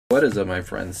What is up, my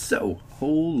friends? So,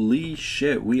 holy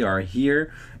shit, we are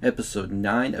here. Episode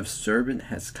 9 of Servant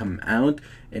has come out,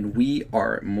 and we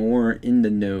are more in the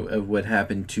know of what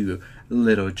happened to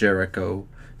little Jericho.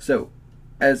 So,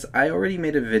 as I already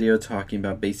made a video talking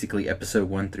about basically episode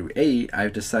 1 through 8,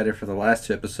 I've decided for the last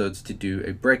 2 episodes to do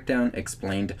a breakdown,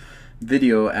 explained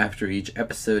video after each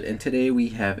episode, and today we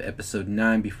have episode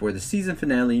 9 before the season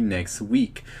finale next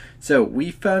week. So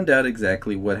we found out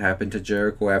exactly what happened to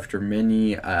Jericho after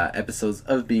many episodes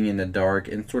of being in the dark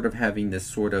and sort of having this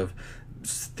sort of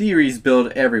theories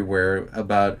built everywhere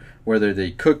about whether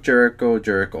they cooked Jericho,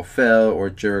 Jericho fell,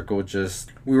 or Jericho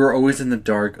just... We were always in the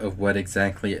dark of what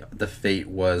exactly the fate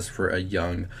was for a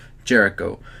young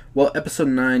Jericho. Well, episode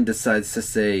 9 decides to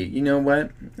say, you know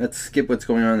what, let's skip what's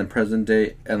going on in the present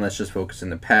day and let's just focus in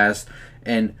the past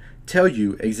and tell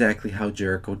you exactly how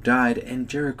Jericho died. And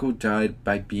Jericho died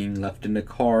by being left in the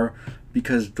car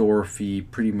because Dorothy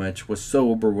pretty much was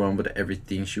so overwhelmed with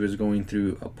everything. She was going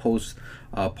through a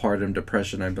postpartum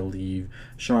depression, I believe.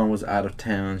 Sean was out of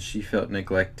town. She felt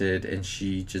neglected, and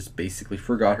she just basically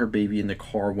forgot her baby in the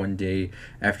car one day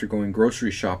after going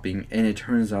grocery shopping. And it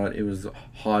turns out it was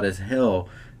hot as hell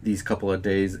these couple of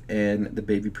days, and the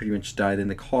baby pretty much died in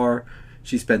the car.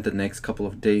 She spent the next couple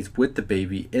of days with the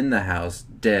baby in the house,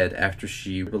 dead, after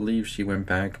she believed she went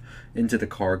back into the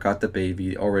car, got the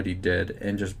baby already dead,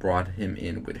 and just brought him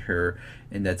in with her.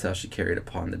 And that's how she carried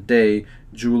upon the day.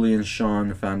 Julie and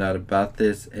Sean found out about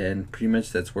this, and pretty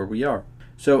much that's where we are.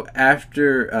 So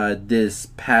after this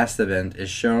past event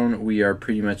is shown, we are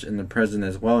pretty much in the present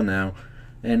as well now,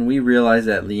 and we realize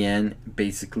that Leanne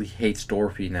basically hates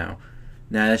Dorothy now.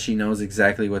 Now that she knows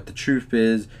exactly what the truth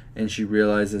is, and she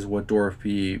realizes what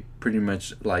Dorothy pretty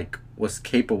much was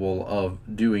capable of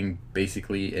doing,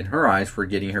 basically in her eyes, for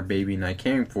getting her baby and not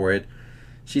caring for it,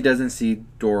 she doesn't see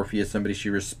Dorothy as somebody she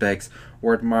respects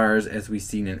or admires. As we've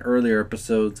seen in earlier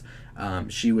episodes,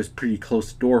 she was pretty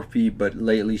close to Dorothy, but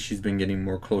lately she's been getting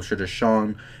more closer to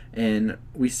Sean, and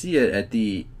we see it at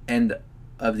the end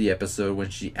of the episode when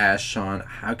she asked Sean,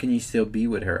 how can you still be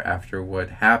with her after what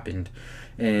happened?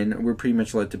 And we're pretty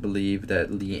much led to believe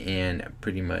that Leanne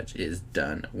pretty much is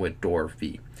done with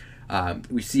Dorothy.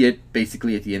 We see it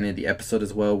basically at the end of the episode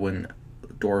as well, when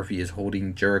Dorothy is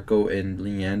holding Jericho and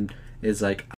Leanne is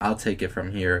like, I'll take it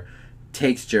from here,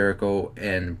 takes Jericho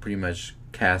and pretty much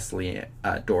casts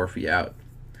Dorothy out.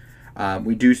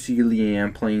 We do see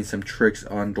Leanne playing some tricks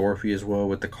on Dorothy as well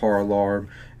with the car alarm,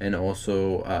 and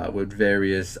also with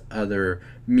various other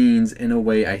means, in a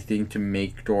way, I think, to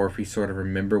make Dorothy sort of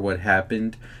remember what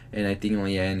happened. And I think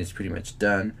Leanne is pretty much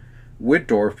done with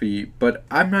Dorothy, but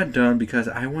I'm not done, because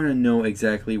I want to know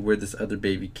exactly where this other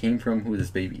baby came from, who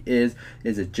this baby is.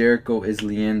 Is it Jericho? Is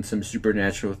Leanne some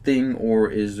supernatural thing, or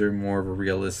is there more of a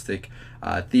realistic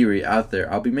theory out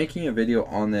there? I'll be making a video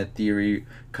on that theory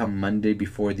come Monday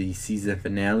before the season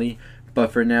finale,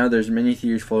 but for now there's many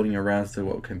theories floating around as to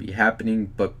what can be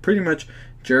happening. But pretty much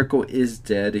Jericho is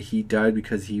dead. He died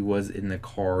because he was in the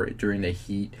car during the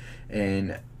heat,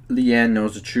 and Leanne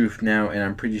knows the truth now, and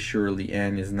I'm pretty sure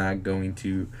Leanne is not going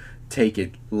to take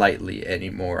it lightly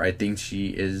anymore. I think she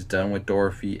is done with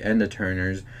Dorothy and the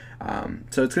Turners.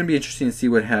 So it's going to be interesting to see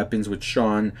what happens with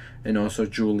Sean and also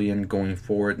Julian going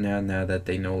forward now that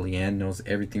they know Leanne knows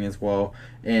everything as well.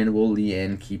 And will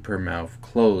Leanne keep her mouth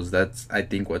closed? That's, I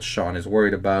think, what Sean is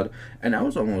worried about. And I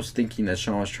was almost thinking that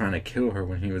Sean was trying to kill her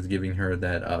when he was giving her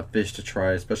that fish to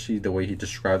try, especially the way he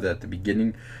described it at the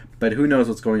beginning. But who knows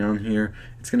what's going on here.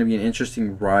 It's going to be an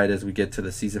interesting ride as we get to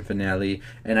the season finale,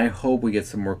 and I hope we get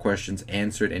some more questions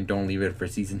answered and don't leave it for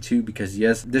season 2, because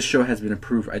yes, this show has been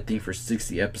approved, I think, for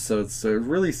 60 episodes, so it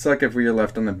really sucks if we are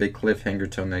left on a big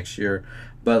cliffhanger till next year.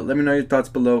 But let me know your thoughts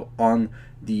below on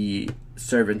the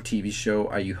Servant TV show.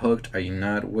 Are you hooked? Are you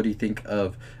not? What do you think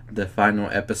of the final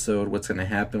episode? What's going to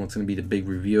happen? What's going to be the big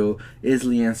reveal? Is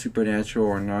Leanne supernatural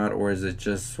or not? Or is it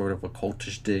just sort of a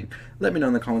cultish thing? Let me know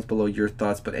in the comments below your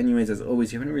thoughts. But anyways, as always,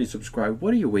 if you haven't already subscribed,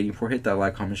 what are you waiting for? Hit that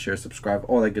like, comment, share, subscribe,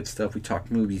 all that good stuff. We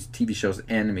talk movies, TV shows,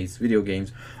 animes, video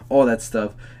games, all that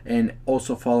stuff. And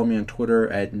also follow me on Twitter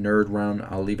at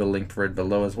NerdRound. I'll leave a link for it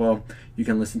below as well. You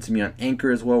can listen to me on Anchor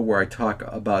as well, where I talk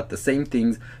about the same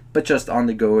things, but just on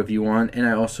the go if you want. And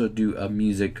I also do a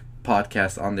music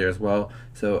podcast on there as well.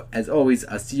 So as always,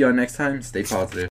 I'll see you all next time. Stay positive.